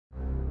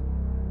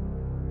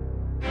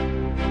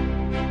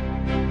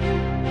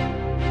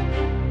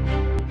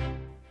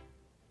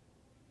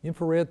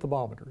Infrared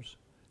thermometers.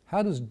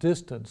 How does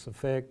distance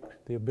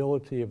affect the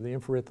ability of the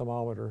infrared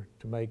thermometer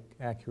to make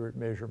accurate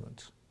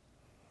measurements?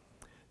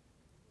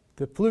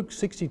 The Fluke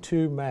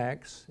 62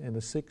 Max and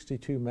the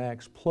 62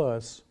 Max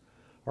Plus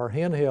are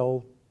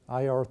handheld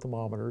IR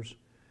thermometers.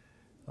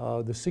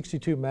 The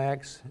 62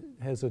 Max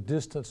has a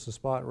distance to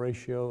spot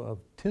ratio of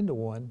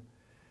 10:1,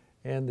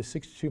 and the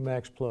 62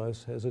 Max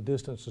Plus has a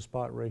distance to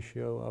spot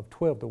ratio of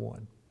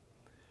 12:1.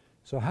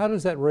 So how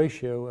does that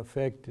ratio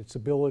affect its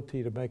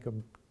ability to make a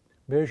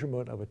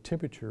measurement of a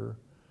temperature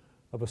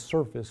of a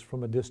surface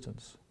from a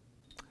distance?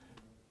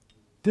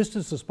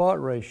 Distance to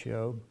spot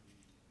ratio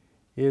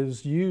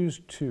is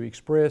used to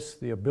express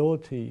the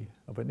ability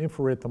of an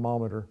infrared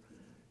thermometer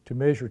to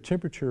measure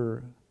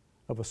temperature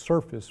of a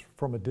surface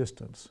from a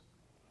distance.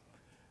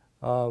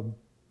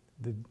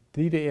 The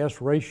D to S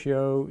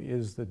ratio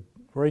is the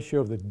ratio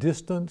of the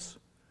distance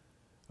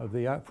of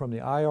from the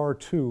IR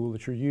tool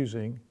that you're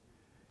using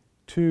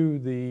to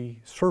the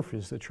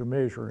surface that you're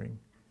measuring.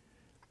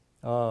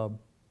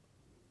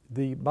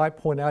 Might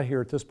point out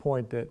here at this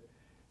point that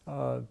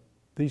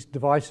these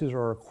devices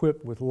are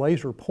equipped with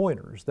laser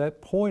pointers.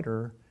 That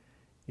pointer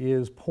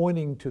is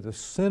pointing to the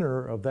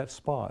center of that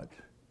spot,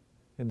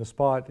 and the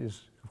spot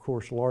is, of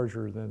course,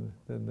 larger than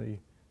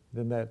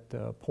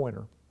that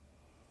pointer.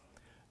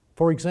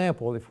 For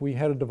example, if we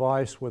had a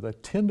device with a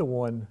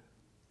 10:1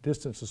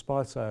 distance to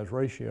spot size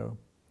ratio,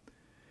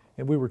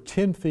 and we were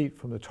 10 feet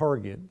from the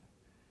target,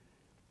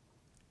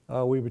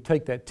 we would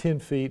take that 10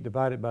 feet,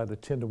 divide it by the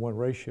 10:1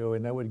 ratio,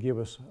 and that would give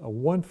us a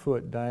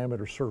 1-foot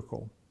diameter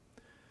circle.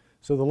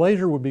 So the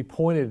laser would be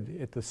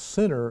pointed at the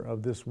center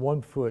of this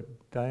 1-foot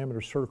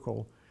diameter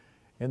circle,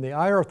 and the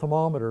IR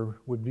thermometer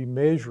would be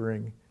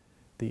measuring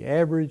the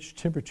average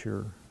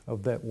temperature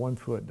of that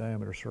 1-foot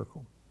diameter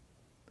circle.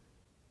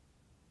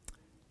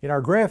 In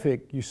our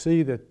graphic, you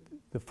see that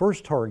the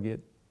first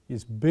target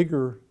is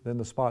bigger than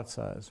the spot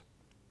size,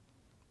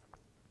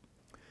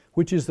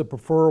 which is the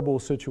preferable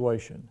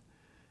situation.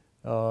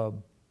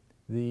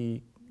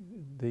 The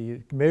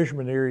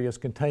measurement area is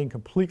contained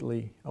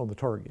completely on the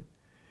target.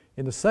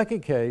 In the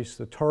second case,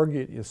 the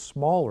target is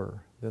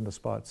smaller than the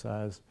spot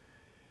size,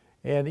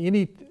 and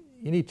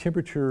any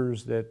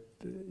temperatures that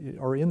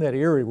are in that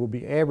area will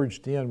be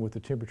averaged in with the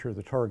temperature of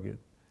the target.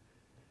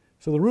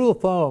 So the rule of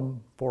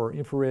thumb for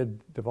infrared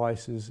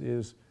devices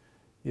is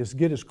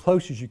get as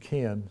close as you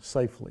can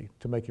safely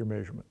to make your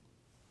measurement.